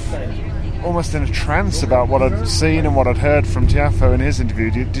kind of almost in a trance about what I'd seen and what I'd heard from Tiafoe in his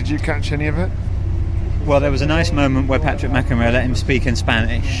interview. Did you catch any of it? Well, there was a nice moment where Patrick McEnroe let him speak in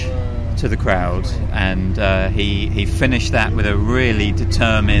Spanish to the crowd, and he finished that with a really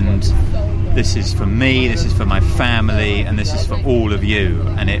determined, "This is for me, this is for my family, and this is for all of you."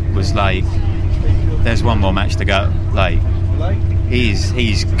 And it was like, there's one more match to go. Like,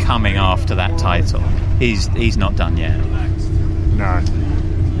 he's coming after that title. He's not done yet. No.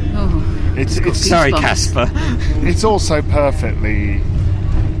 Oh, it's sorry, Casper. It's also perfectly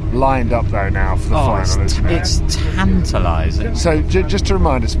lined up though now for the final, isn't it? It's tantalising. So just to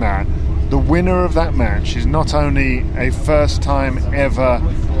remind us, Matt, the winner of that match is not only a first time ever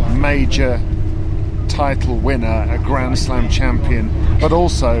major title winner, a Grand Slam champion, but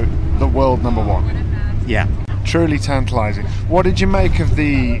also the world number one. Yeah. Truly tantalising. What did you make of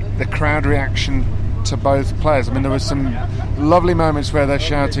the crowd reaction to both players? I mean, there were some lovely moments where they're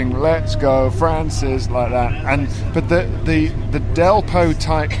shouting "Let's go, Francis," like that, but the Delpo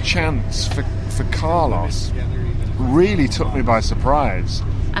type chants for Carlos really took me by surprise.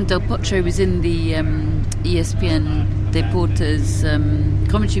 And Del Potro was in the ESPN Deportes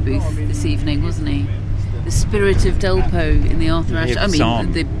commentary booth this evening, wasn't he? The spirit of Delpo in the Arthur Ashe. I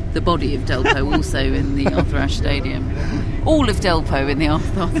mean, the body of Delpo also in the Arthur Ashe Stadium. all of Delpo in the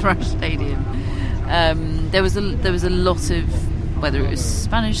Arthur Ashe Stadium. There was a lot of, whether it was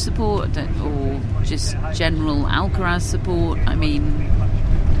Spanish support or just general Alcaraz support. I mean,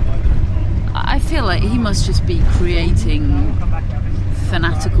 I feel like he must just be creating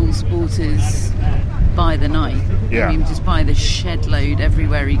fanatical supporters by the night. Yeah. I mean, just by the shed load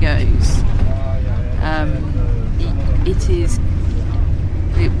everywhere he goes.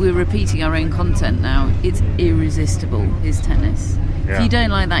 We're repeating our own content now. It's irresistible, his tennis. Yeah. If you don't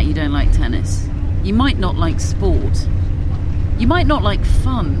like that, you don't like tennis. You might not like sport. You might not like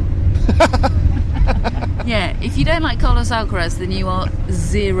fun. Yeah, if you don't like Carlos Alcaraz, then you are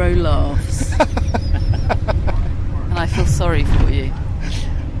zero laughs. And I feel sorry for you.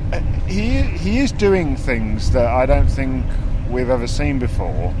 He is doing things that I don't think we've ever seen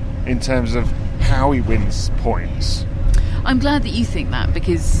before in terms of how he wins points. I'm glad that you think that,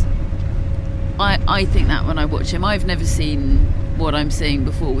 because I think that when I watch him. I've never seen what I'm seeing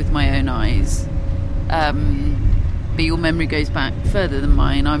before with my own eyes. But your memory goes back further than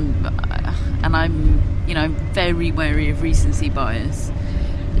mine. I'm very wary of recency bias.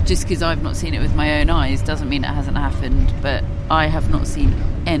 Just because I've not seen it with my own eyes doesn't mean it hasn't happened, but I have not seen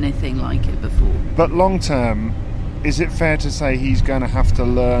anything like it before. But long term, is it fair to say he's going to have to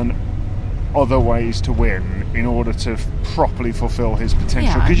learn other ways to win in order to properly fulfil his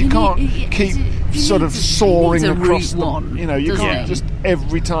potential? Because you can't keep sort of soaring across you can't just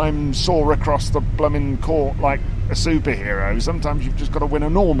every time soar across the blooming court like a superhero. Sometimes you've just got to win a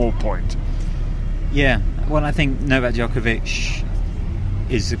normal point. Yeah, well, I think Novak Djokovic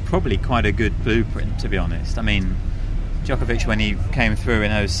is probably quite a good blueprint, to be honest. I mean, Djokovic, when he came through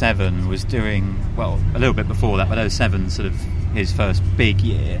in 2007, was doing, well, a little bit before that, but 2007 sort of his first big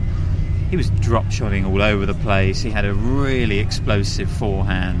year. He was drop-shotting all over the place. He had a really explosive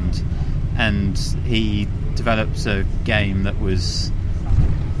forehand, and he developed a game that was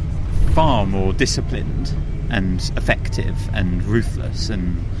far more disciplined and effective and ruthless.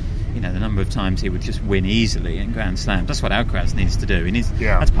 And the number of times he would just win easily in Grand Slams. That's what Alcaraz needs to do.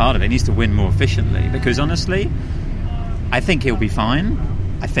 That's part of it. He needs to win more efficiently, because honestly, I think he'll be fine.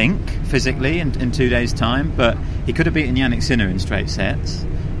 I think physically in 2 days' time, but he could have beaten Jannik Sinner in straight sets.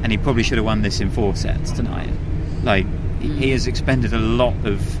 And he probably should have won this in 4 sets tonight. He has expended a lot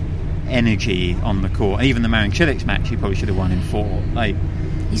of energy on the court. Even the Marin Cilic match, he probably should have won in 4.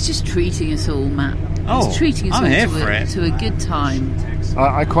 He's just treating us all, Matt. He's treating us I'm all here for it. to a good time.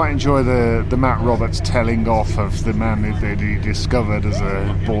 I quite enjoy the Matt Roberts telling off of the man that he discovered as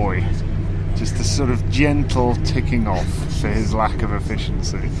a boy. Just a sort of gentle ticking off for his lack of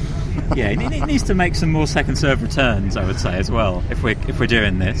efficiency. Yeah, he needs to make some more second serve returns, I would say, as well, if we're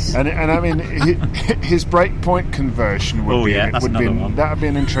doing this. And I mean, his break point conversion would be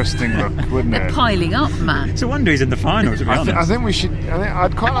an interesting look, wouldn't They're it? piling up, Matt. It's a wonder he's in the final, to be honest. I think we should.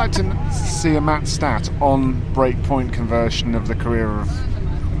 I'd quite like to see a Matt stat on break point conversion of the career of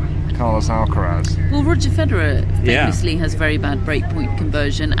Carlos Alcaraz. Well, Roger Federer famously has very bad break point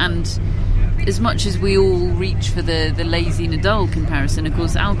conversion, and as much as we all reach for the lazy Nadal comparison, of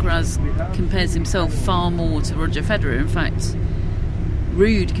course, Alcaraz compares himself far more to Roger Federer. In fact,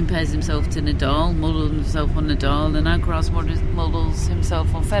 Ruud compares himself to Nadal, models himself on Nadal, and Alcaraz models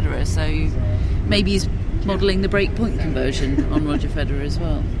himself on Federer. So maybe he's modelling the break point conversion on Roger Federer as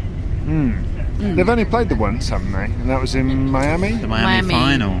well. They've only played the once, haven't they? And that was in Miami? The Miami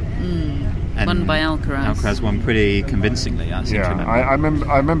final. Won by Alcaraz. Alcaraz won pretty convincingly, I seem to remember.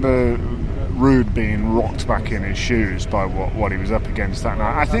 I remember Ruud being rocked back in his shoes by what he was up against that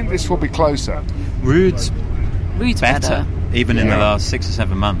night. I think this will be closer. Ruud's better. Even in the last 6 or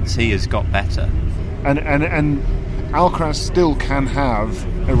 7 months, he has got better. And Alcaraz still can have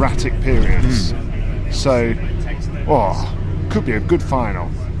erratic periods. So, could be a good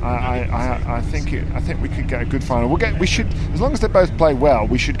final. I think we could get a good final. We should, as long as they both play well,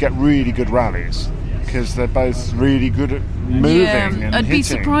 we should get really good rallies, because they're both really good at moving and hitting. I'd be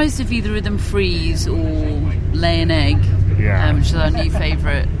surprised if either of them freeze or lay an egg, which is our new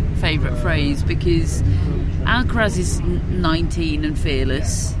favourite phrase, because Alcaraz is 19 and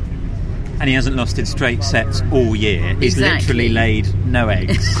fearless. And he hasn't lost in straight sets all year. He's literally laid no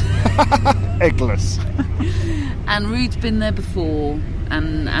eggs. Eggless. And Ruud's been there before,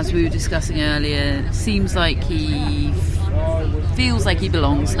 and as we were discussing earlier, seems like he feels like he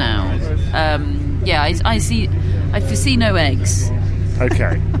belongs now. I foresee no eggs.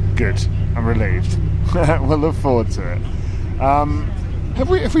 Okay, good. I'm relieved. We'll look forward to it. Have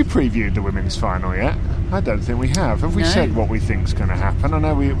we previewed the women's final yet? I don't think we have. Have we said what we think's going to happen? I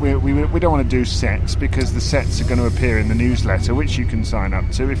know we don't want to do sets because the sets are going to appear in the newsletter, which you can sign up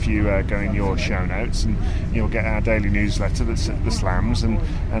to if you go in your show notes, and you'll get our daily newsletter that's the slams and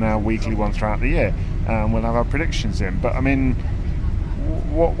our weekly one throughout the year. We'll have our predictions in. But I mean,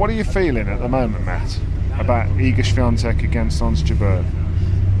 what are you feeling at the moment, Matt, about Iga Swiatek against Ons Jabeur?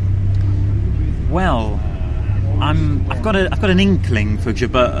 Well, I've got an inkling for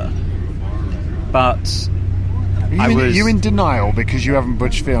Jabeur. But are you in denial because you haven't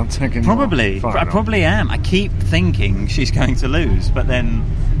put Swiatek in? Probably. I probably am. I keep thinking she's going to lose, but then,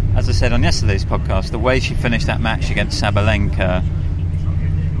 as I said on yesterday's podcast, the way she finished that match against Sabalenka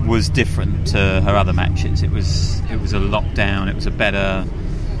was different to her other matches. It was a lockdown. It was a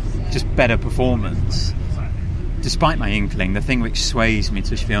better performance. Despite my inkling, the thing which sways me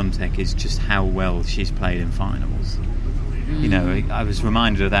to Swiatek is just how well she's played in finals. You know, I was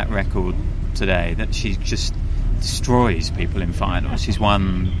reminded of that record today, that she just destroys people in finals. She's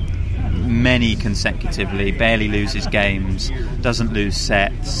won many consecutively, barely loses games, doesn't lose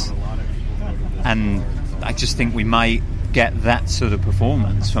sets, and I just think we might get that sort of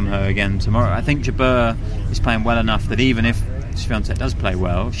performance from her again tomorrow. I think Jabeur is playing well enough that even if Swiatek does play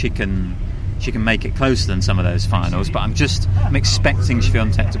well, she can make it closer than some of those finals, but I'm expecting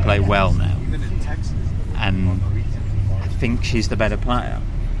Swiatek to play well now, and I think she's the better player.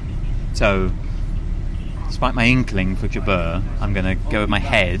 So, despite my inkling for Jabeur, I'm going to go with my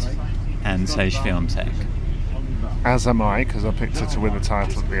head and say Swiatek. As am I, because I picked her to win the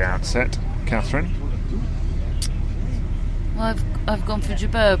title at the outset. Catherine? Well, I've gone for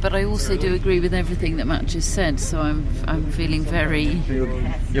Jabeur, but I also do agree with everything that Matt just said, so I'm feeling very...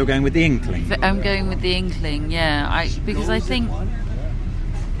 You're going with the inkling? I'm going with the inkling, yeah. Because I think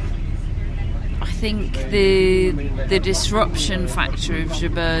the disruption factor of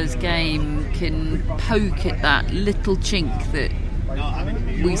Jabeur's game can poke at that little chink that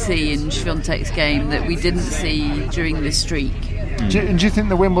we see in Swiatek's game that we didn't see during this streak. Do you think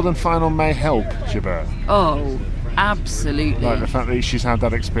the Wimbledon final may help Jabeur? Oh, absolutely. Like the fact that she's had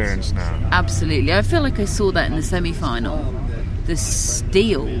that experience now? Absolutely. I feel like I saw that in the semi-final. The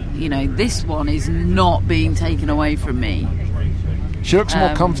steal, this one is not being taken away from me. She looks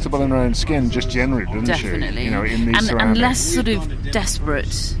more comfortable in her own skin, just generally, doesn't definitely. she? In these surroundings. And less sort of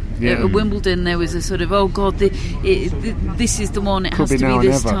desperate. Yeah. At Wimbledon, there was a sort of, oh God, this is the one. It has to be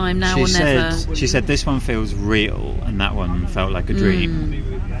this time, now or never. She said this one feels real, and that one felt like a dream.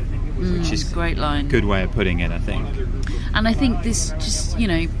 Which is a great line. Good way of putting it, I think. And I think this just,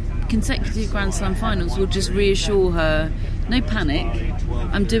 consecutive Grand Slam finals will just reassure her, no panic.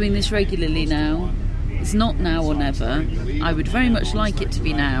 I'm doing this regularly now. It's not now or never. I would very much like it to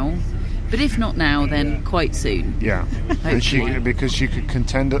be now, but if not now, then quite soon. Yeah, and because she could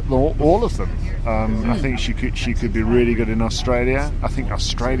contend at all of them. I think she could be really good in Australia. I think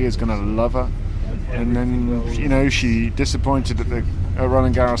Australia's going to love her. And then she disappointed at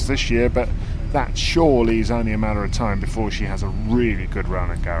Roland Garros this year, but that surely is only a matter of time before she has a really good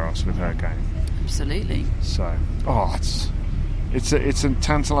Roland Garros with her game. Absolutely. So, it's a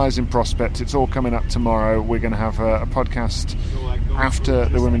tantalising prospect. It's all coming up tomorrow. We're going to have a podcast after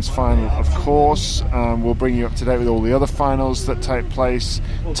the women's final, of course. We'll bring you up to date with all the other finals that take place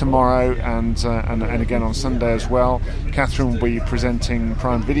tomorrow and again on Sunday as well. Catherine will be presenting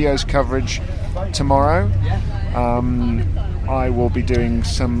Prime Video's coverage tomorrow. I will be doing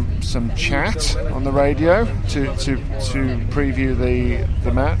some chat on the radio to preview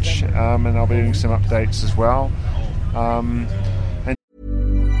the match, and I'll be doing some updates as well.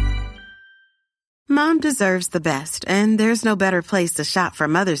 Mom deserves the best, and there's no better place to shop for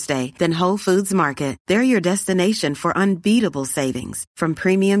Mother's Day than Whole Foods Market. They're your destination for unbeatable savings, from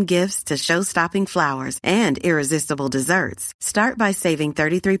premium gifts to show-stopping flowers and irresistible desserts. Start by saving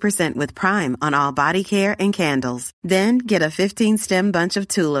 33% with Prime on all body care and candles. Then get a 15-stem bunch of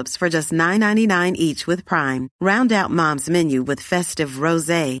tulips for just $9.99 each with Prime. Round out Mom's menu with festive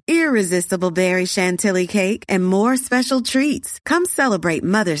rosé, irresistible berry chantilly cake, and more special treats. Come celebrate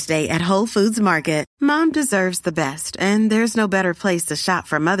Mother's Day at Whole Foods Market. Mom deserves the best, and there's no better place to shop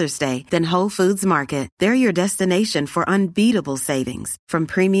for Mother's Day than Whole Foods Market. They're your destination for unbeatable savings, from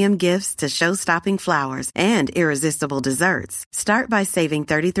premium gifts to show-stopping flowers and irresistible desserts. Start by saving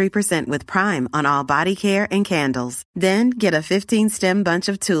 33% with Prime on all body care and candles. Then get a 15-stem bunch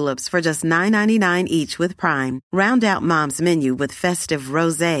of tulips for just $9.99 each with Prime. Round out Mom's menu with festive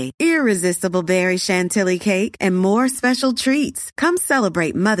rosé, irresistible berry chantilly cake, and more special treats. Come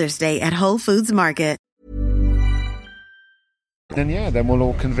celebrate Mother's Day at Whole Foods Market. Then we'll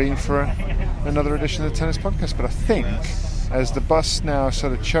all convene for another edition of the Tennis Podcast. But I think as the bus now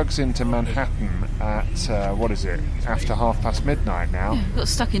sort of chugs into Manhattan at, after midnight now. Yeah, got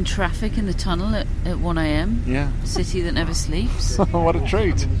stuck in traffic in the tunnel at 1 a.m. Yeah. City that never sleeps. What a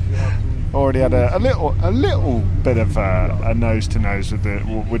treat. Already had a little bit of a nose-to-nose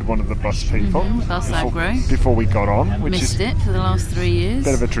with one of the bus people before we got on. Which Missed it for the last 3 years.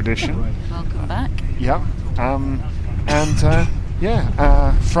 Bit of a tradition. Welcome back. Yeah.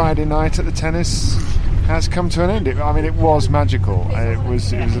 Friday night at the tennis has come to an end. It was magical. It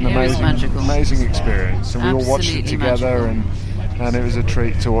was an amazing experience, and we all watched it together, and it was a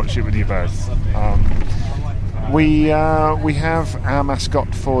treat to watch it with you both. We have our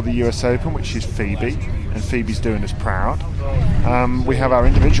mascot for the US Open, which is Phoebe, and Phoebe's doing us proud. We have our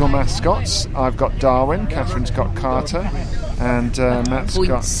individual mascots. I've got Darwin, Catherine's got Carter, and Matt's got...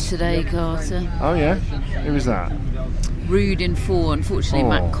 Points today, Carter. Oh yeah? Who was that? Rude in 4. Unfortunately,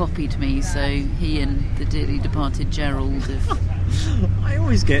 Matt copied me, so he and the dearly departed Gerald have I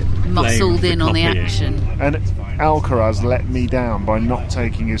always get muscled in on the action. And Alcaraz let me down by not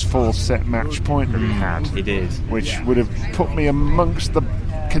taking his 4th set match point that he had. He did. Which would have put me amongst the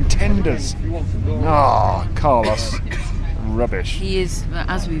contenders. Carlos. Rubbish. He is,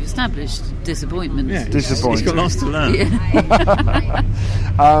 as we've established, disappointment. Yeah, disappointing. He's got lots to learn. Yeah.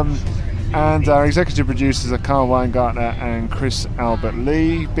 And our executive producers are Carl Weingartner and Chris Albert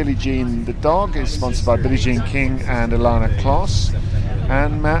Lee. Billie Jean the dog is sponsored by Billie Jean King and Ilana Kloss.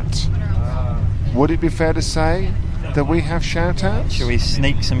 And Matt, would it be fair to say that we have shout-outs? Shall we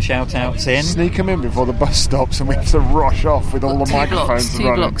sneak some shout-outs in? Sneak them in before the bus stops and we have to rush off with all the microphones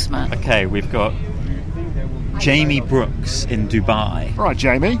running. 2 blocks, Matt. Okay, we've got Jamie Brooks in Dubai. Right,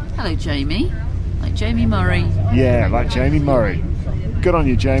 Jamie. Hello, Jamie. Like Jamie Murray. Yeah, like Jamie Murray. Good on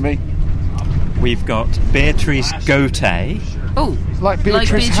you, Jamie. We've got Beatrice Gote. Oh, like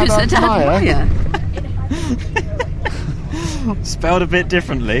Beatrice Haddad-Meyer. Spelled a bit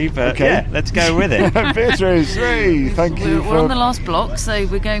differently, but yeah, let's go with it. Beatrice, hey, thank you. We're on the last block, so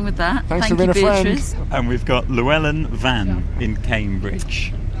we're going with that. Thanks for being a Beatrice. friend. And we've got Llewellyn Van in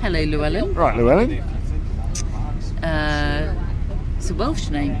Cambridge. Hello, Llewellyn. Right, Llewellyn. It's a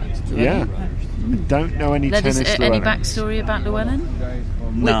Welsh name. Llewellyn. Yeah. I don't know any tennis Llewellyn. Any backstory about Llewellyn?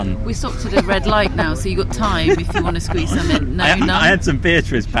 None. We stopped at a red light now, so you got time if you want to squeeze some in. No, none. I had some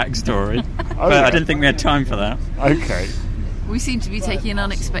Beatrice backstory, but I didn't think we had time for that. Okay. We seem to be taking an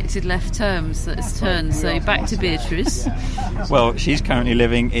unexpected left turn, so back to Beatrice. Well, she's currently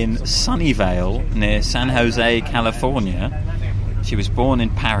living in Sunnyvale near San Jose, California. She was born in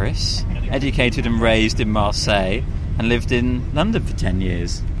Paris, educated and raised in Marseille, and lived in London for 10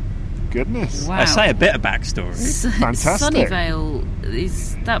 years. Goodness. Wow. I say a bit of backstory. Fantastic. Sunnyvale,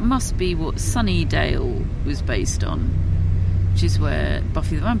 that must be what Sunnydale was based on, which is where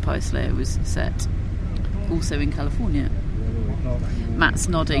Buffy the Vampire Slayer was set, also in California. Matt's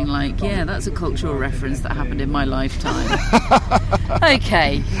nodding like, yeah, that's a cultural reference that happened in my lifetime.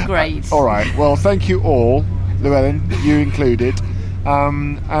 Okay, great. All right, well, thank you all, Llewellyn, you included.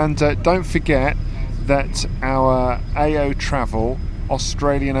 And don't forget that our AO Travel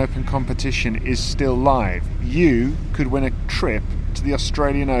Australian Open competition is still live. You could win a trip to the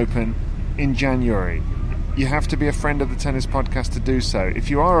Australian Open in January. You have to be a friend of the Tennis Podcast to do so. If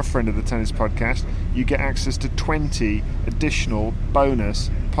you are a friend of the Tennis Podcast, you get access to 20 additional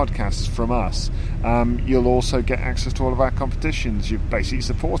bonus podcasts from us. You'll also get access to all of our competitions. You're basically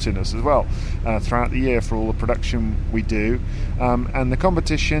supporting us as well throughout the year for all the production we do. And the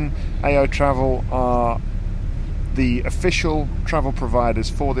competition, AO Travel are the official travel providers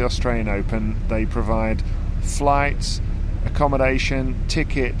for the Australian Open. They provide flights, accommodation,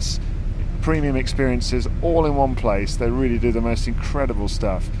 tickets, premium experiences all in one place. They really do the most incredible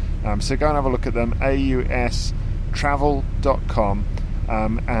stuff. So go and have a look at them, austravel.com.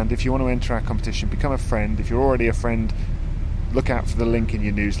 And if you want to enter our competition, become a friend. If you're already a friend, look out for the link in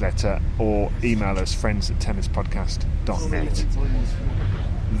your newsletter or email us, friends@tennispodcast.net.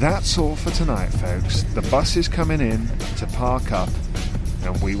 That's all for tonight, folks. The bus is coming in to park up,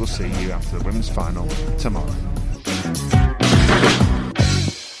 and we will see you after the women's final tomorrow.